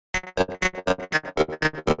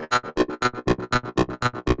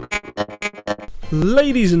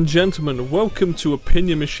Ladies and gentlemen, welcome to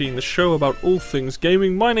Opinion Machine, the show about all things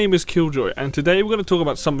gaming. My name is Killjoy, and today we're going to talk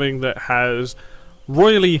about something that has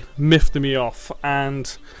royally miffed me off.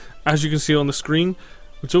 And as you can see on the screen,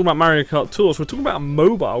 we're talking about Mario Kart Tour. So we're talking about a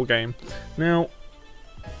mobile game. Now,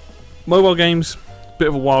 mobile games, bit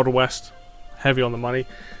of a Wild West, heavy on the money.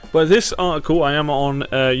 But this article, I am on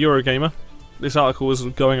Eurogamer. This article is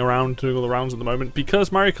going around, doing all the rounds at the moment,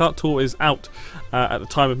 because Mario Kart Tour is out at the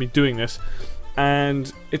time of me doing this.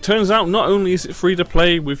 And it turns out not only is it free to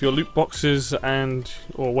play with your loot boxes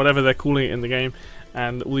or whatever they're calling it in the game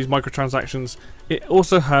and all these microtransactions, it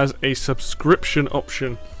also has a subscription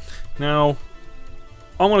option. Now,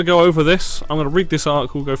 I'm going to go over this, I'm going to read this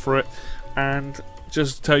article, go for it, and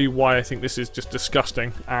just tell you why I think this is just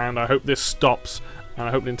disgusting, and I hope this stops, and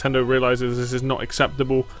I hope Nintendo realizes this is not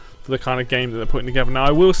acceptable for the kind of game that they're putting together. Now,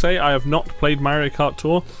 I will say I have not played Mario Kart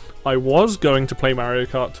Tour. I was going to play Mario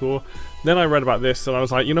Kart Tour. Then I read about this and I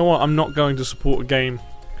was like, you know what, I'm not going to support a game,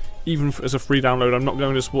 even as a free download, I'm not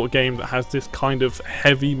going to support a game that has this kind of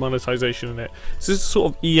heavy monetization in it. This is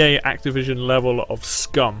sort of EA Activision level of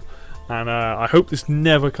scum. And I hope this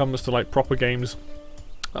never comes to like proper games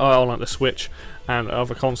on like the Switch and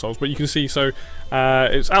other consoles. But you can see, so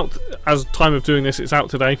it's out, as time of doing this, it's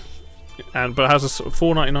out today. But it has a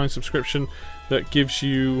 $4.99 subscription that gives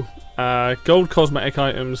you gold cosmetic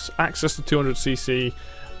items, access to 200cc,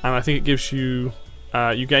 and I think it gives you,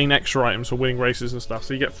 you gain extra items for winning races and stuff,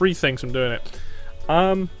 so you get free things from doing it.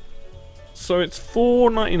 So it's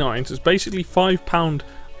 $4.99, so it's basically £5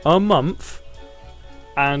 a month,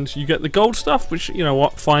 and you get the gold stuff, which, you know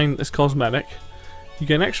what, fine, it's cosmetic. You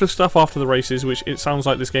get extra stuff after the races, which it sounds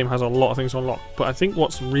like this game has a lot of things to unlock, but I think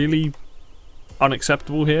what's really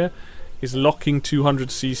unacceptable here is locking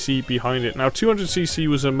 200cc behind it. Now, 200cc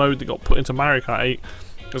was a mode that got put into Mario Kart 8.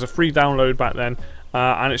 It was a free download back then.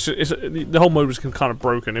 And the whole mode was kind of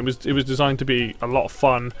broken. It was designed to be a lot of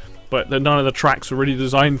fun, but none of the tracks were really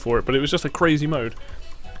designed for it. But it was just a crazy mode.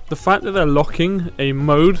 The fact that they're locking a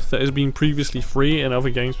mode that has been previously free in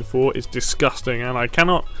other games before is disgusting, and I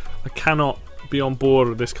cannot be on board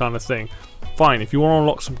with this kind of thing. Fine, if you want to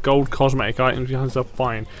unlock some gold cosmetic items behind stuff,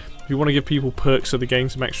 fine. If you want to give people perks so they gain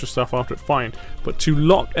some extra stuff after it, fine. But to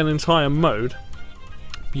lock an entire mode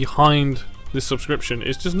behind this subscription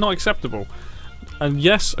is just not acceptable. And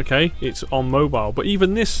yes, okay, it's on mobile, but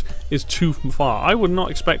even this is too far. I would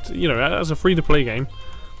not expect, you know, as a free-to-play game,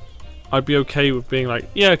 I'd be okay with being like,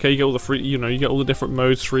 yeah, okay, you get all the free, you know, you get all the different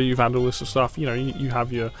modes free, you've had all this stuff, you know, you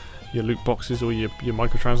have your loot boxes or your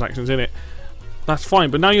microtransactions in it. That's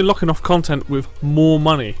fine, but now you're locking off content with more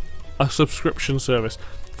money, a subscription service.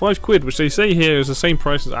 £5, which they say here is the same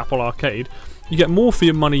price as Apple Arcade. You get more for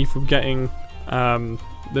your money from getting the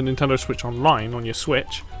Nintendo Switch Online on your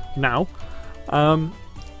Switch now.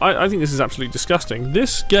 I think this is absolutely disgusting.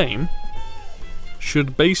 This game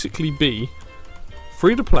should basically be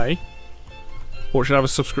free to play, or it should have a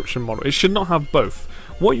subscription model. It should not have both.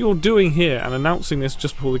 What you're doing here, and announcing this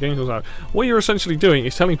just before the game comes out, what you're essentially doing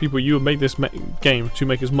is telling people you have made this game to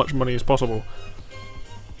make as much money as possible.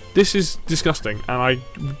 This is disgusting, and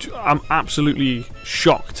I'm absolutely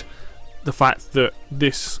shocked the fact that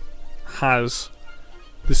this has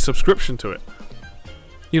this subscription to it.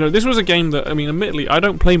 You know, this was a game that, I mean, admittedly, I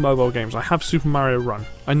don't play mobile games. I have Super Mario Run.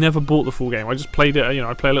 I never bought the full game. I just played it, you know,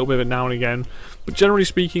 I play a little bit of it now and again. But generally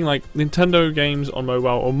speaking, like, Nintendo games on mobile,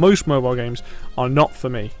 or most mobile games, are not for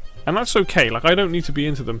me. And that's okay, like, I don't need to be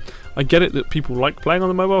into them. I get it that people like playing on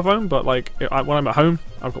the mobile phone, but, like, when I'm at home,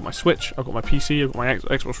 I've got my Switch, I've got my PC, I've got my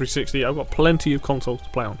Xbox 360, I've got plenty of consoles to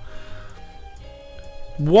play on.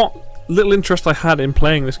 What little interest I had in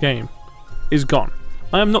playing this game is gone.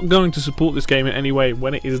 I am not going to support this game in any way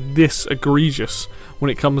when it is this egregious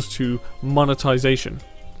when it comes to monetization.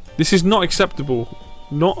 This is not acceptable,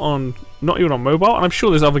 not even on mobile, and I'm sure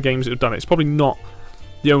there's other games that have done it. It's probably not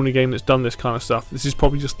the only game that's done this kind of stuff. This is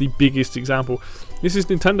probably just the biggest example. This is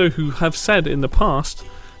Nintendo, who have said in the past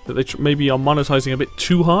that they maybe are monetizing a bit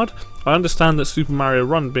too hard. I understand that Super Mario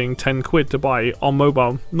Run being £10 to buy on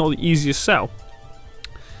mobile, not the easiest sell.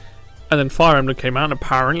 And then Fire Emblem came out, and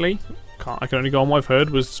apparently, I can only go on what I've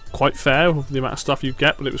heard, was quite fair with the amount of stuff you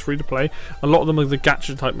get, but it was free to play. A lot of them are the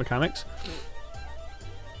gacha type mechanics.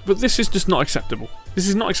 But this is just not acceptable. This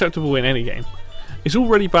is not acceptable in any game. It's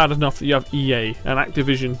already bad enough that you have EA and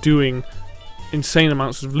Activision doing insane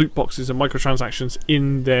amounts of loot boxes and microtransactions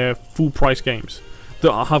in their full price games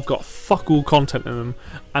that have got fuck all content in them,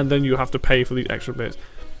 and then you have to pay for these extra bits.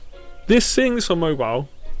 This thing is on mobile.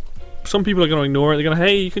 Some people are going to ignore it. They're going to,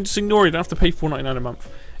 hey, you can just ignore it. You don't have to pay $4.99 a month.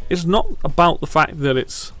 It's not about the fact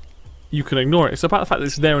that you can ignore it. It's about the fact that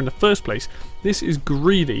it's there in the first place. This is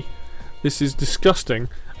greedy. This is disgusting.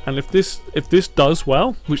 And if this does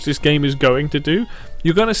well, which this game is going to do,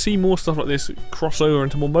 you're going to see more stuff like this cross over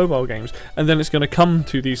into more mobile games, and then it's going to come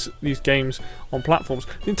to these games on platforms.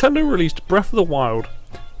 Nintendo released Breath of the Wild,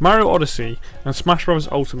 Mario Odyssey, and Smash Bros.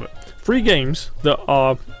 Ultimate. 3 games that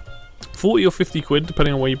are 40 or 50 quid,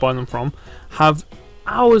 depending on where you buy them from, have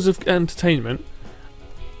hours of entertainment.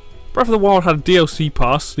 Breath of the Wild had a DLC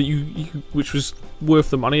pass that which was worth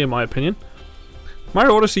the money, in my opinion.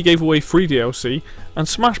 Mario Odyssey gave away free DLC, and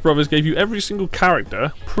Smash Bros. Gave you every single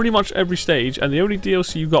character, pretty much every stage, and the only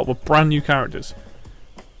DLC you got were brand new characters.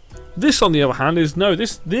 This, on the other hand, is no.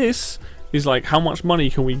 This is like, how much money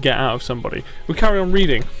can we get out of somebody? We'll carry on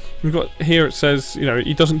reading. We've got here, it says, you know,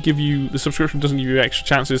 it doesn't give you, the subscription doesn't give you extra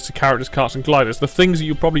chances to characters, carts, and gliders. The things that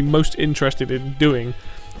you're probably most interested in doing,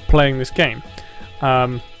 playing this game.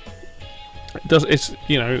 It's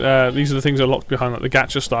you know, these are the things that are locked behind, like the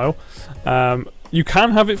gacha style. You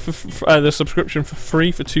can have it for the subscription for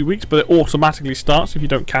free for 2 weeks, but it automatically starts if you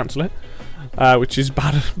don't cancel it, which is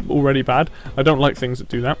bad, already bad. I don't like things that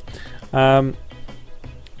do that.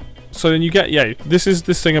 So then you get, this is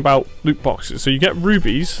this thing about loot boxes. So you get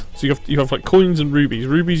rubies. So you have like coins and rubies.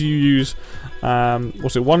 Rubies you use.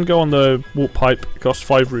 What's it? 1 go on the warp pipe costs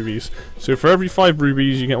 5 rubies. So for every 5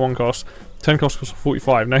 rubies you get 1 cost. 10 costs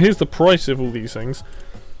 45. Now here's the price of all these things.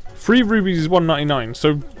 3 rubies is 1.99,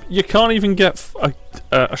 so you can't even get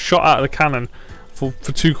a shot out of the cannon for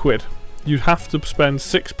 2 quid. You'd have to spend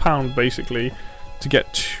 £6 basically to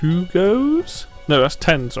get 2 goes. No, that's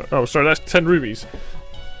 10. Sorry. Oh, sorry, that's 10 rubies.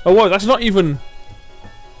 Oh, whoa, that's not even.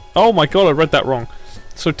 Oh my god, I read that wrong.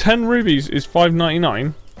 So 10 rubies is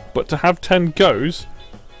 5.99, but to have 10 goes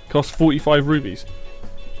costs 45 rubies.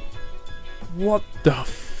 What the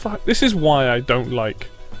fuck? This is why I don't like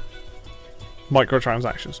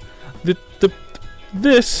microtransactions.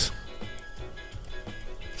 This,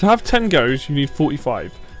 to have 10 goes, you need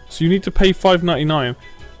 45. So you need to pay 5.99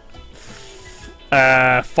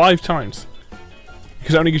 5 times,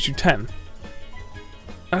 because it only gives you 10.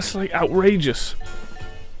 That's like outrageous.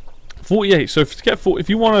 48. So if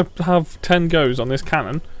you want to have 10 goes on this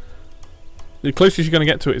cannon, the closest you're going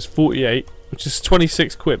to get to it is 48, which is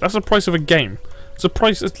 26 quid. That's the price of a game. It's a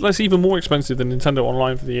price that's even more expensive than Nintendo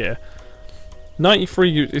Online for the year.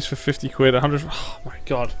 93 is for 50 quid. 100. Oh my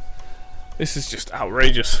god, this is just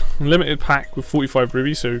outrageous. Limited pack with 45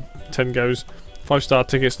 rubies, so 10 goes. 5-star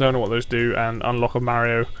tickets. Don't know what those do, and unlock a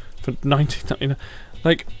Mario for 19.99.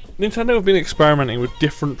 Like, Nintendo have been experimenting with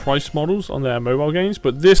different price models on their mobile games,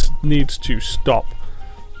 but this needs to stop.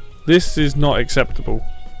 This is not acceptable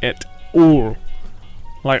at all.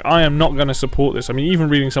 Like, I am not going to support this. I mean, even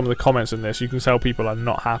reading some of the comments in this, you can tell people are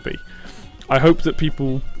not happy. I hope that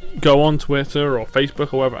people go on Twitter or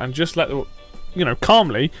Facebook or whatever and just let them, you know,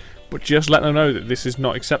 calmly, but just let them know that this is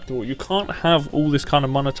not acceptable. You can't have all this kind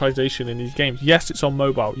of monetization in these games. Yes, it's on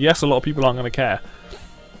mobile. Yes, a lot of people aren't going to care.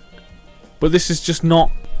 But this is just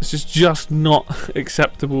not, this is just not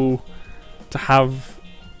acceptable to have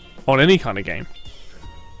on any kind of game.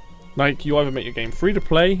 Like, you either make your game free to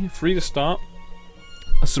play, free to start,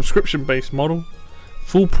 a subscription-based model,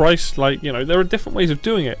 full price, like, you know, there are different ways of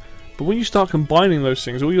doing it. But when you start combining those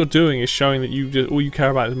things, all you're doing is showing that all you care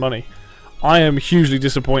about is money. I am hugely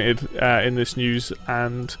disappointed in this news,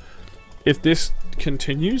 and if this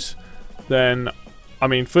continues, then, I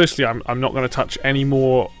mean, firstly, I'm not going to touch any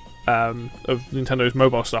more of Nintendo's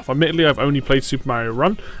mobile stuff. Admittedly, I've only played Super Mario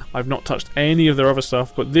Run. I've not touched any of their other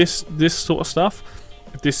stuff, but this sort of stuff,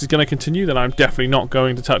 if this is going to continue, then I'm definitely not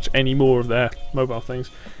going to touch any more of their mobile things.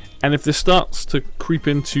 And if this starts to creep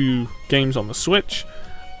into games on the Switch,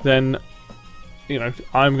 then, you know,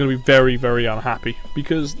 I'm going to be very, very unhappy,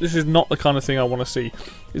 because this is not the kind of thing I want to see.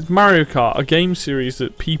 It's Mario Kart, a game series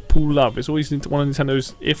that people love. It's always one of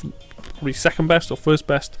Nintendo's, if probably second best or first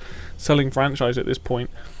best selling franchise at this point,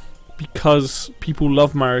 because people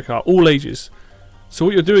love Mario Kart, all ages. So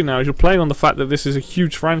what you're doing now is you're playing on the fact that this is a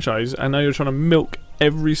huge franchise, and now you're trying to milk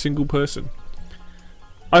every single person.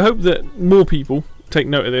 I hope that more people take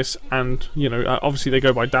note of this, and, you know, obviously they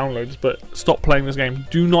go by downloads, but stop playing this game.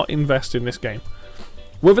 Do not invest in this game.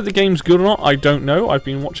 Whether the game's good or not, I don't know. I've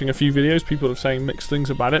been watching a few videos, people are saying mixed things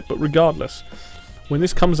about it, but regardless, when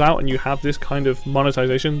this comes out and you have this kind of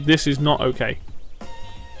monetization, this is not okay.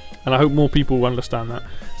 And I hope more people will understand that.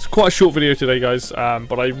 It's quite a short video today, guys,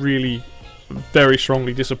 but I really am very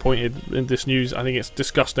strongly disappointed in this news. I think it's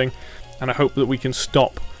disgusting, and I hope that we can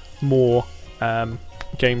stop more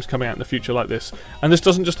games coming out in the future like this. And this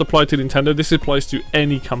doesn't just apply to Nintendo, this applies to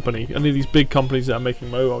any company, any of these big companies that are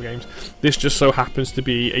making mobile games. This just so happens to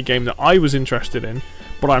be a game that I was interested in,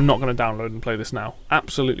 but I'm not going to download and play this now.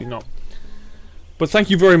 Absolutely not. But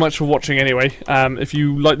thank you very much for watching anyway. If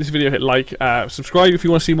you like this video, hit like, subscribe if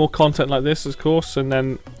you want to see more content like this, of course, and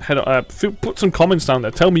then put some comments down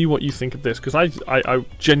there. Tell me what you think of this, because I'm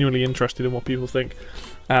genuinely interested in what people think.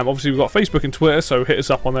 Obviously we've got Facebook and Twitter, so hit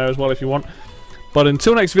us up on there as well if you want. But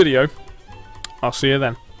until next video, I'll see you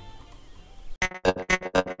then.